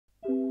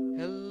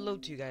Hello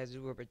to you guys, it's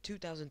Robert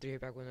 2003 here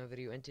back with another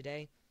video, and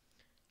today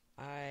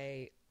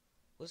I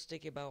was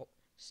thinking about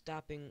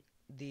stopping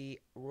the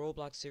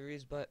Roblox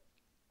series, but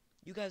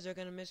you guys are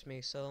gonna miss me,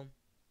 so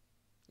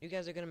you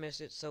guys are gonna miss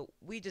it, so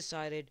we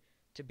decided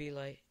to be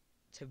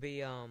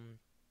a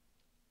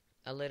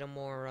little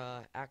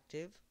more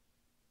active.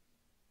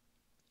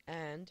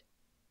 And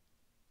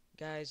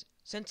guys,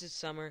 since it's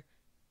summer,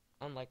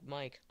 unlike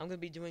Mike, I'm gonna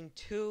be doing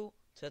 2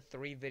 to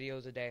 3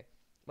 videos a day.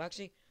 Well,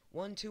 actually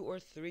 1, 2, or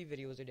 3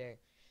 videos a day.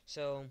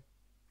 So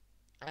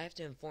I have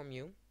to inform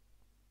you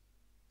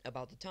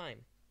about the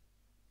time.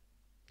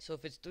 So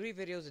if it's 3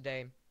 videos a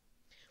day,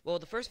 well,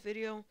 the first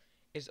video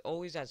is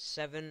always at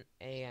 7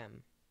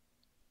 a.m.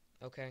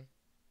 Okay?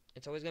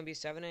 It's always going to be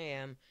 7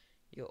 a.m.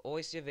 You'll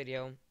always see a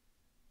video.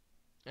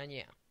 And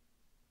yeah.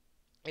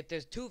 If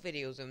there's 2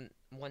 videos in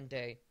one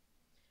day,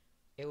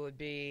 it would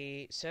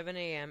be 7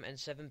 a.m. and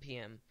 7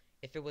 p.m.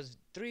 If it was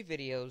 3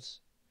 videos,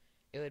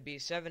 it would be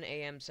 7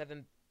 a.m.,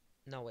 7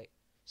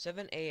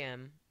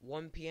 a.m.,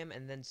 1 p.m.,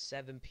 and then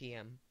 7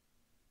 p.m.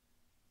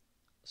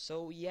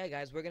 So yeah,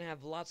 guys, we're gonna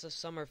have lots of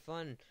summer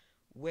fun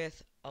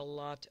with a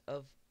lot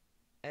of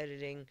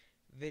editing,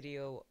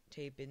 video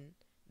taping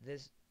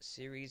this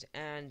series,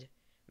 and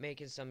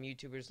making some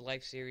YouTubers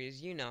life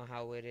series. You know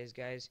how it is,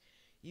 guys.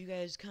 You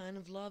guys kind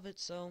of love it,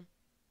 so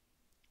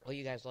well,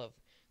 you guys love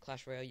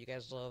Clash Royale, you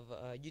guys love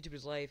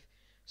YouTubers life,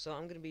 so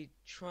I'm gonna be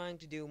trying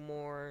to do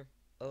more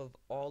of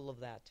all of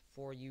that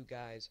for you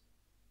guys.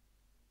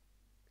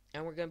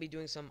 And we're gonna be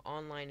doing some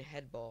online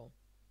headball.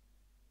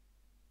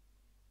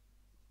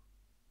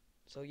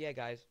 So yeah,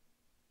 guys,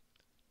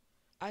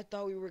 I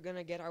thought we were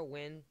gonna get our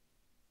win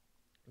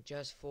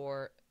just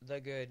for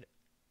the good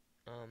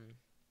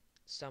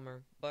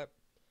summer, but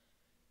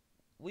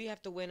we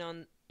have to win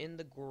on in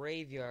the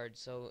graveyard.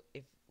 So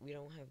if we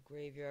don't have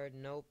graveyard,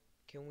 nope.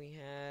 Can we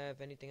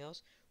have anything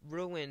else?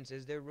 Ruins.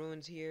 Is there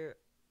ruins here?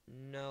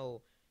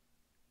 No.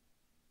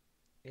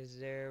 Is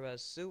there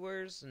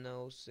sewers?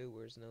 No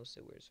sewers. No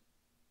sewers.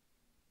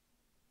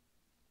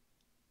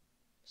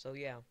 So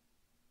yeah.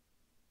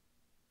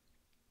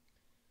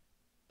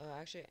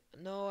 Actually,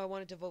 no. I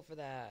wanted to vote for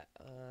that.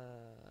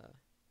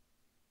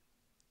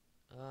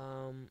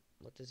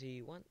 What does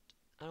he want?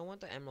 I don't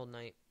want the Emerald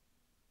Knight.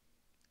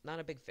 Not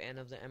a big fan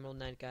of the Emerald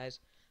Knight, guys.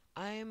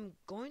 I am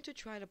going to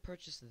try to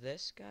purchase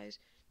this, guys.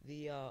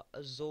 The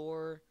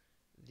Azor,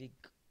 the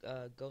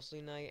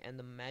Ghostly Knight, and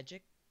the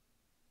Magic.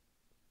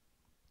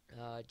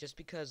 Just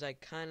because I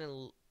kind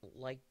of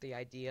like the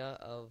idea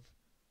of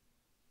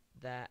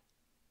that.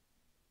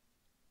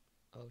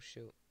 Oh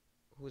shoot,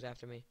 who's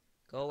after me?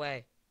 Go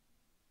away.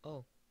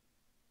 Oh,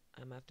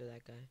 I'm after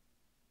that guy.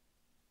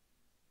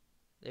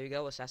 There you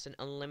go, assassin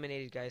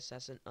eliminated, guys.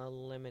 Assassin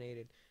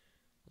eliminated.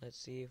 Let's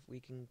see if we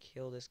can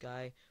kill this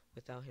guy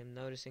without him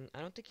noticing.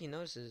 I don't think he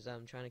notices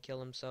I'm trying to kill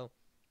him, so.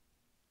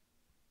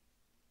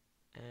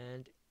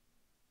 And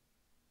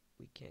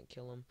we can't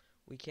kill him.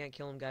 We can't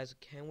kill him, guys.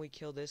 Can we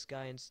kill this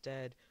guy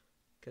instead?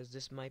 Because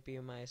this might be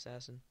my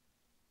assassin.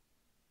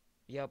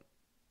 Yep.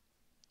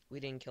 We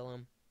didn't kill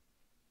him.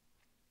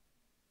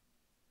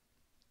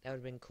 That would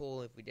have been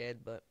cool if we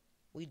did, but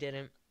we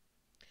didn't.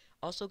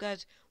 Also,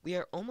 guys, we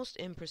are almost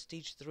in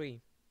Prestige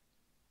 3.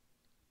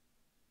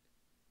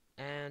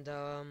 And,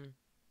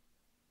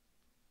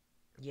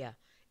 yeah.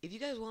 If you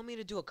guys want me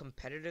to do a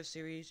competitive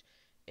series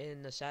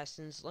in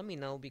Assassins, let me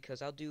know,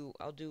 because I'll do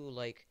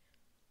like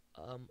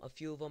a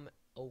few of them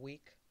a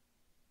week,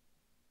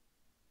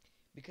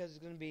 because it's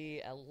gonna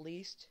be at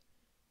least,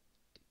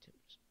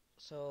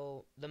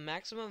 so the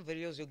maximum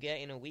videos you'll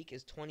get in a week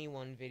is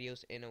 21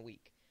 videos in a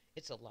week.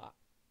 It's a lot.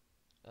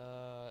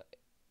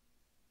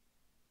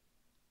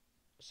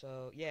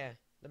 So yeah,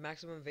 the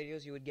maximum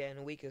videos you would get in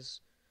a week is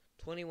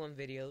 21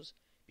 videos,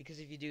 because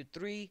if you do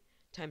 3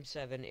 times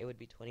 7, it would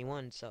be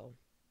 21. So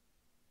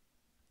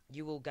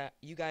you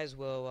guys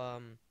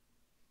will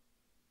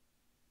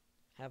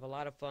have a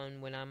lot of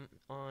fun when I'm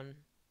on,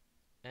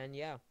 and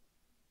yeah.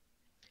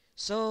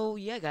 So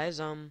yeah, guys,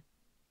 I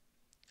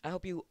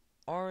hope you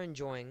are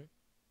enjoying.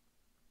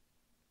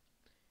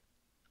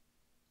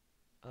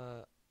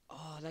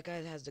 Oh, that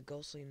guy has the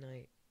Ghostly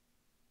Knight.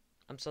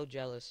 I'm so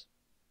jealous.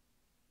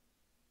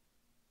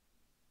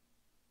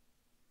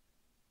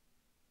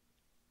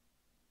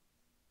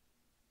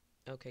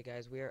 Okay,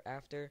 guys, we are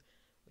after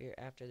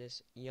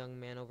this young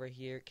man over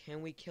here.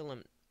 Can we kill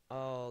him?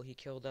 Oh, he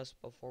killed us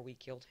before we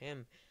killed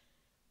him,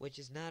 which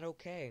is not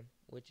okay.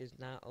 Which is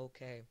not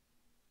okay.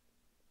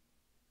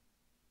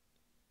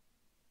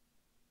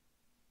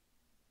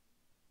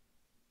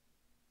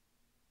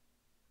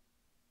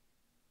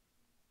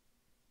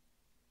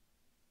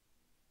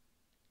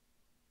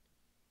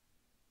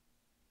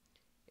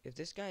 If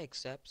this guy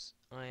accepts,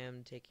 I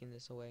am taking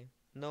this away.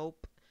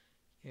 Nope.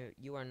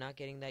 You are not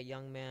getting that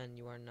young man.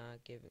 You are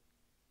not giving.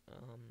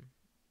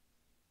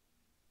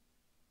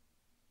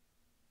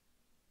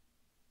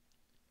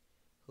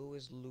 Who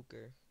is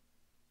Luker?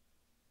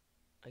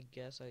 I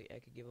guess I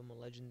could give him a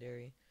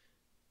legendary.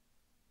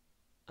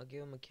 I'll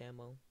give him a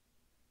camo.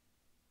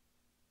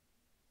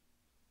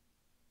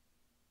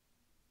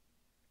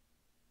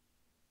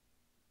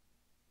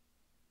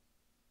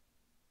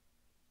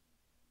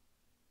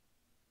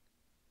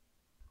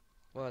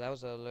 Well, that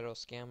was a little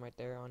scam right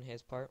there on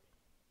his part.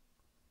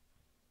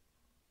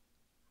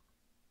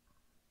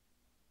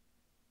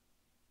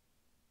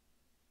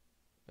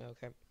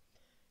 Okay.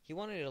 He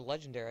wanted a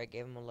legendary. I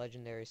gave him a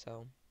legendary,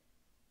 so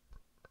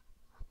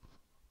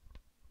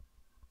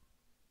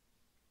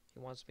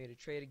he wants me to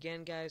trade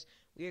again, guys.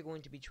 We are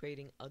going to be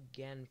trading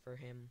again for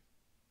him.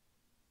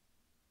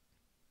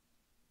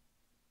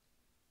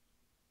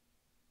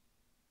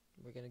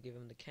 We're gonna give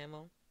him the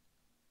camo.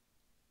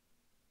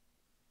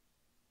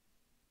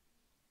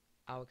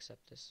 I'll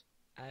accept this.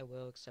 I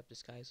will accept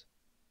this, guys.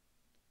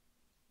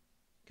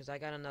 Because I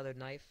got another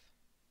knife.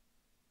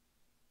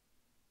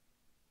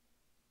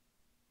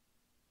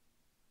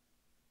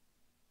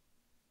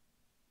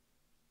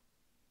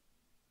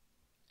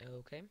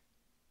 Okay.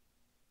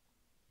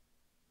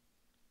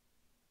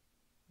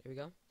 There we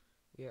go.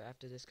 We are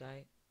after this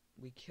guy.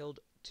 We killed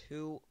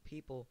 2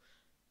 people.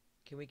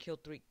 Can we kill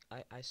 3?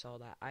 I saw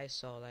that. I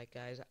saw that,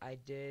 guys. I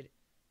did.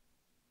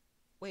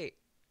 Wait.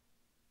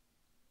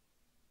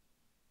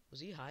 Was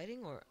he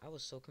hiding or? I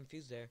was so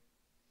confused there.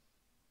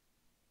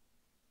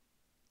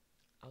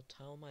 I'll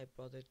tell my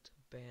brother to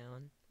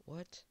ban.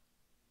 What?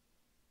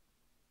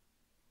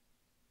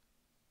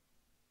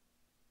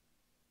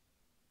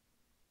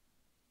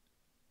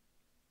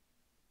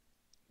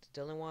 Does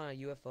Dylan want a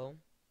UFO?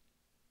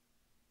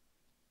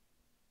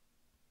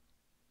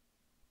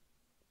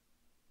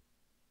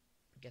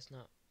 Guess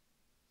not.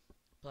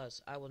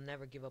 Plus, I will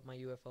never give up my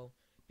UFO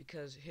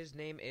because his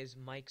name is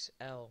Mike's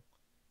L.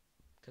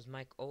 Because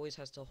Mike always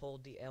has to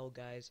hold the L,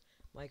 guys.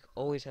 Mike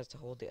always has to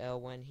hold the L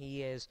when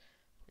he is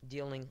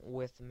dealing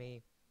with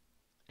me.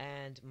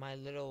 And my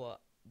little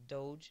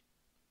Doge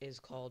is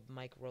called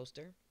Mike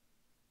Roaster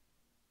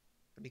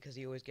because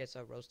he always gets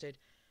roasted.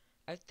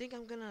 I think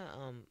I'm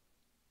gonna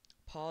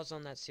pause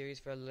on that series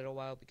for a little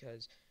while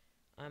because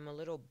I'm a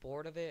little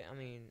bored of it. I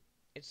mean,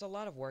 it's a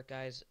lot of work,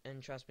 guys,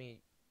 and trust me,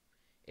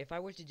 if I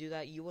were to do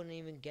that, you wouldn't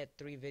even get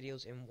 3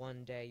 videos in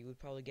one day. You would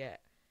probably get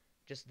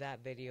just that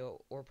video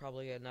or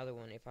probably another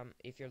one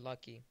if you're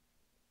lucky.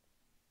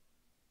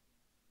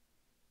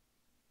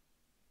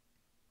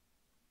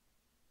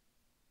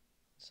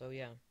 So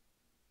yeah.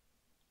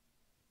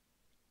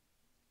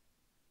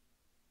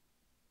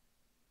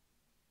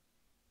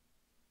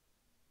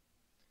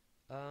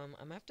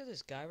 I'm after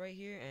this guy right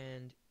here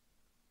and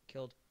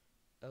killed.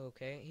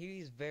 Okay,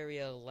 he's very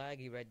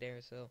laggy right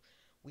there, so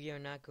we are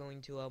not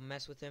going to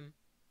mess with him.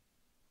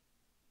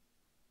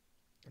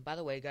 And by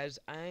the way, guys,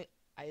 I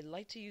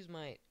like to use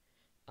my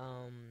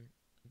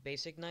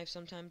basic knife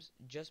sometimes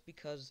just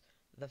because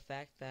the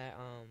fact that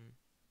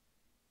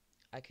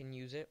I can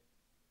use it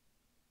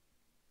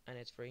and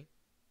it's free.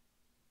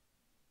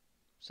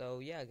 So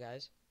yeah,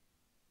 guys.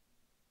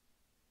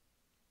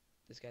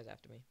 This guy's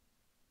after me.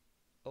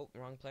 Oh,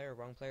 wrong player,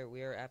 wrong player.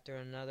 We are after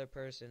another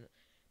person,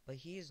 but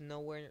he is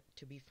nowhere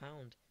to be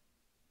found.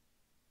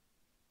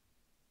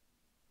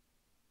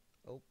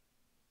 Oh,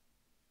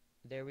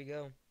 there we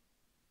go.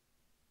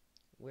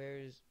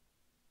 Where's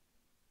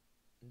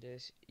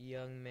this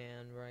young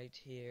man right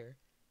here?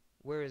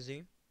 Where is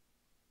he?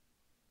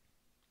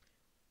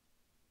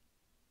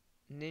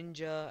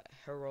 Ninja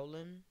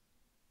Herolim?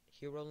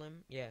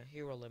 Herolim? Yeah,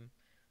 Herolim.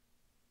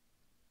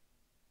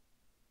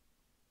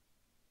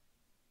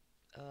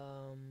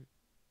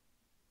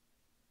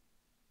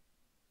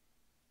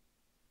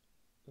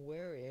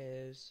 Where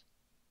is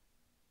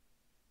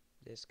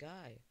this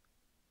guy?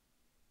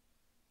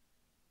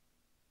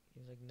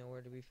 He's like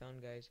nowhere to be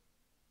found, guys.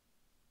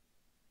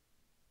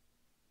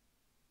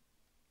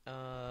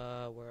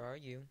 Where are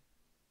you?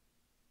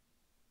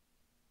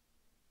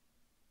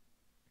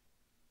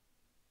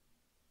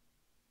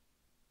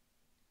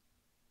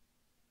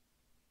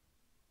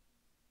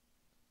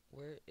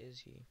 Where is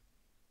he?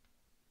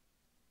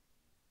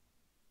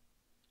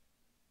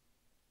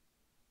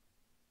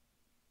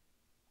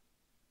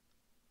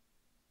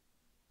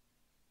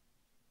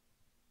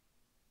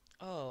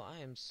 Oh, I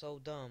am so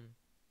dumb.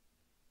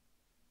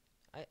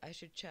 I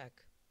should check.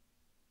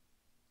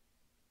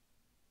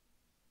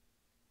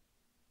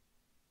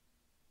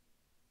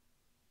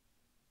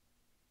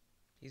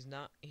 He's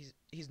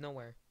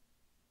nowhere.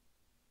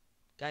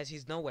 Guys,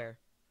 he's nowhere.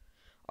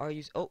 Are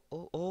you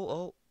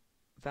oh,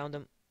 found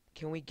him.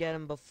 Can we get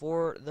him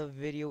before the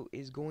video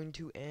is going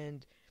to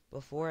end?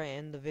 Before I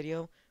end the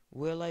video?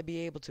 Will I be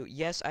able to?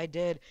 Yes, I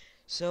did.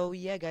 So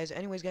yeah, guys,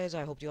 anyways, guys,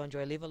 I hope you all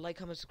enjoy. Leave a like,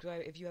 comment,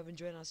 subscribe if you have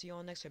enjoyed, and I'll see you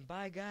all next time.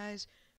 Bye, guys.